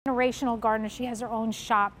inspirational gardener. She has her own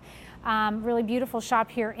shop, really beautiful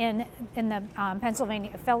shop here in the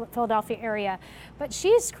Pennsylvania, Philadelphia area. But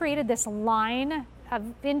she's created this line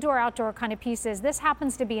of indoor outdoor kind of pieces. This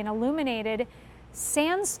happens to be an illuminated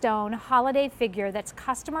sandstone holiday figure that's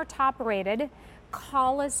customer top rated.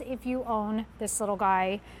 Call us if you own this little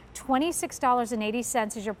guy.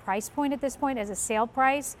 $26.80 is your price point at this point as a sale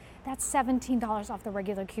price. That's $17 off the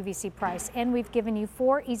regular QVC price. And we've given you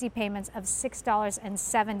 4 easy payments of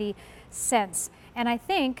 $6.70. And I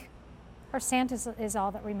think our Santa is all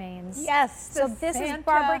that remains. Yes. So this is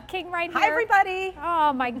Barbara King right here. Hi, everybody.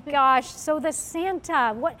 Oh my gosh. So the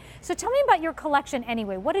Santa. So tell me about your collection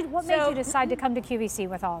anyway. What made you decide to come to QVC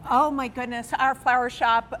with all of that? Oh my goodness. Our flower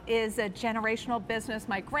shop is a generational business.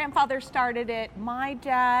 My grandfather started it. My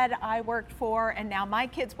dad I worked for, and now my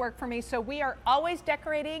kids work for me. So we are always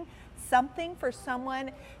decorating something for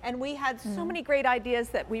someone, and we had so many great ideas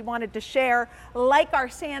that we wanted to share, like our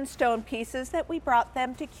sandstone pieces that we brought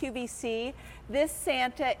them to QVC. This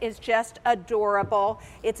Santa is just adorable.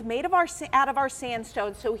 It's made out of our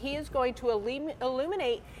sandstone, so he is going to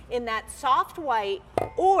illuminate in that soft white,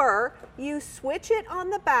 or you switch it on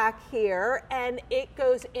the back here and it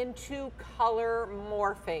goes into color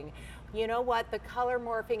morphing. You know what? The color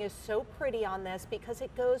morphing is so pretty on this because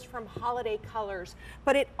it goes from holiday colors,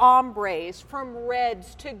 but it ombres from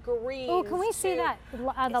reds to greens. Oh, can we see that?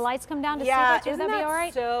 The lights come down to see yeah, that too? isn't That'd that be all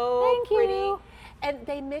right? so Thank pretty? you. And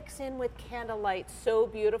they mix in with candlelight so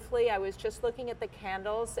beautifully. I was just looking at the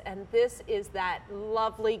candles, and this is that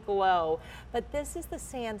lovely glow. But this is the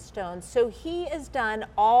sandstone. So he is done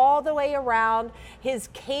all the way around. His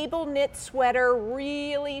cable knit sweater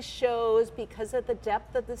really shows because of the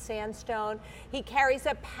depth of the sandstone. He carries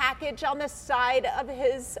a package on the side of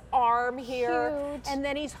his arm here. Cute. And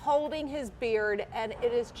then he's holding his beard, and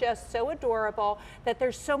it is just so adorable that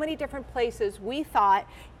there's so many different places. We thought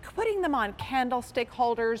putting them on candlestick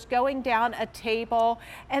holders, going down a table,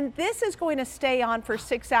 and this is going to stay on for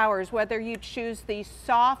 6 hours, whether you choose the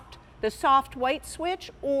soft white switch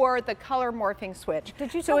or the color morphing switch.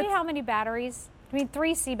 Did you tell me how many batteries? I mean,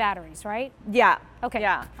 3C batteries, right? Yeah. Okay.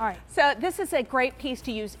 Yeah. All right. So this is a great piece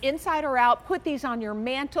to use inside or out. Put these on your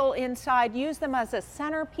mantle inside. Use them as a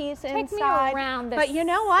centerpiece inside. Take me around this. But you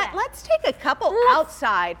know what? set. Let's take a couple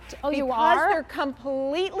outside. Oh, you because are? they're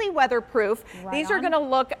completely weatherproof. Right These are on. going to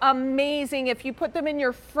look amazing if you put them in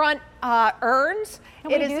your front urns.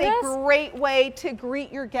 Can It we is do a this? great way to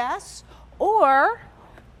greet your guests, or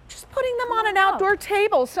just putting them on an outdoor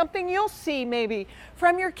table, something you'll see maybe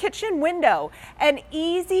from your kitchen window. An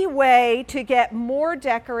easy way to get more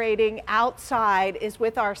decorating outside is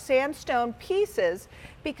with our sandstone pieces,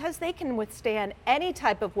 because they can withstand any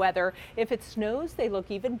type of weather. If it snows, they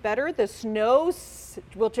look even better. The snow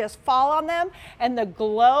will just fall on them and the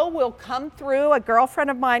glow will come through. A girlfriend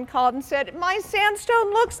of mine called and said, my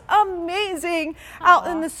sandstone looks amazing out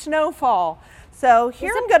in the snowfall. So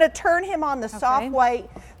here I'm going to turn him on the soft white.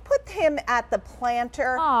 Put him at the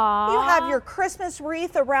planter. Aww. You have your Christmas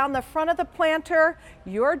wreath around the front of the planter.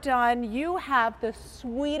 You're done. You have the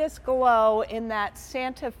sweetest glow in that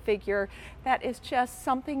Santa figure. That is just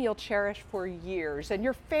something you'll cherish for years, and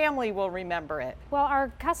your family will remember it. Well, our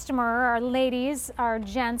customer, our ladies, our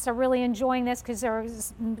gents are really enjoying this because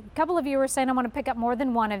there's a couple of you were saying I want to pick up more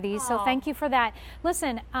than one of these. So thank you for that.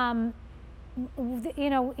 Listen, you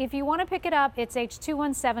know, if you want to pick it up, it's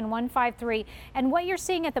H217153. And what you're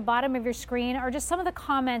seeing at the bottom of your screen are just some of the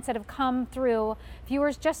comments that have come through,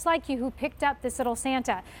 viewers just like you who picked up this little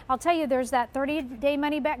Santa. I'll tell you, there's that 30-day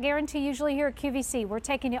money-back guarantee usually here at QVC. We're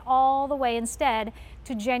taking it all the way instead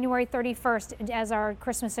to January 31st as our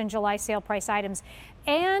Christmas and July sale price items.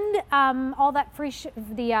 And all that free,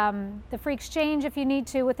 the free exchange if you need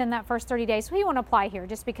to within that first 30 days. So you want to apply here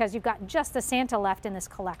just because you've got just the Santa left in this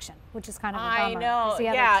collection, which is kind of a bummer. I know,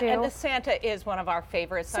 yeah, and the Santa is one of our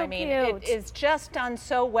favorites. So I mean, cute. it is just done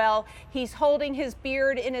so well. He's holding his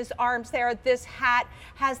beard in his arms there. This hat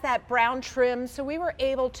has that brown trim, so we were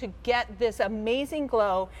able to get this amazing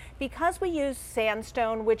glow because we use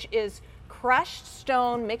sandstone, which is crushed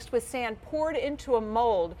stone mixed with sand poured into a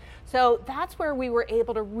mold. So that's where we were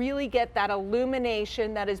able to really get that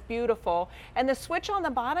illumination that is beautiful. And the switch on the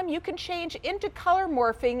bottom, you can change into color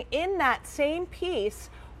morphing in that same piece,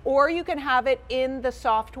 or you can have it in the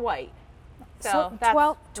soft white. So that's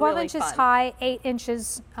 12 really inches fun. high, 8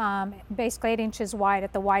 inches, basically 8 inches wide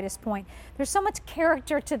at the widest point. There's so much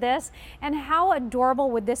character to this, and how adorable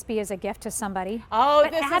would this be as a gift to somebody? Oh,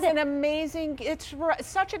 But this add is it- an amazing, it's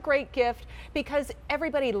such a great gift because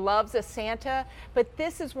everybody loves a Santa, but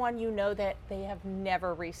this is one you know that they have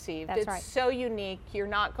never received. That's It's right. so unique. You're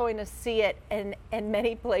not going to see it in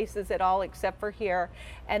many places at all except for here.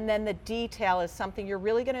 And then the detail is something you're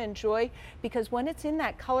really going to enjoy because when it's in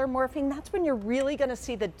that color morphing, that's when you're really going to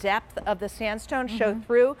see the depth of the sandstone show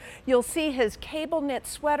through. You'll see his cable knit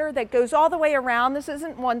sweater that goes all the way around. This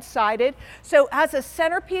isn't one-sided. So as a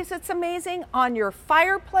centerpiece, it's amazing. On your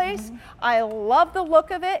fireplace, I love the look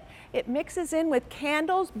of it. It mixes in with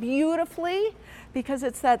candles beautifully because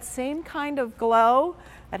it's that same kind of glow.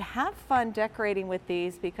 But have fun decorating with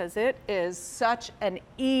these because it is such an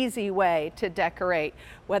easy way to decorate.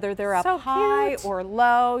 Whether they're up So high cute. or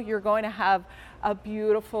low, you're going to have a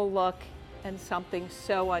beautiful look and something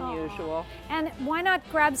so unusual. And why not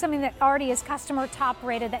grab something that already is customer top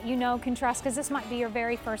rated that you know can trust, because this might be your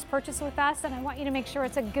very first purchase with us, and I want you to make sure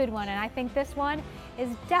it's a good one, and I think this one is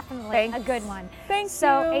definitely Thanks. a good one. Thank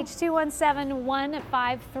so you.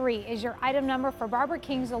 H217153 is your item number for Barbara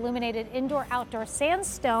King's Illuminated Indoor Outdoor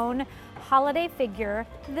Sandstone Holiday Figure,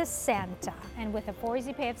 the Santa, and with a 4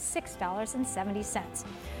 easy pay of $6.70.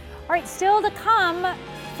 All right, still to come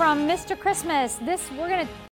from Mr. Christmas, we're gonna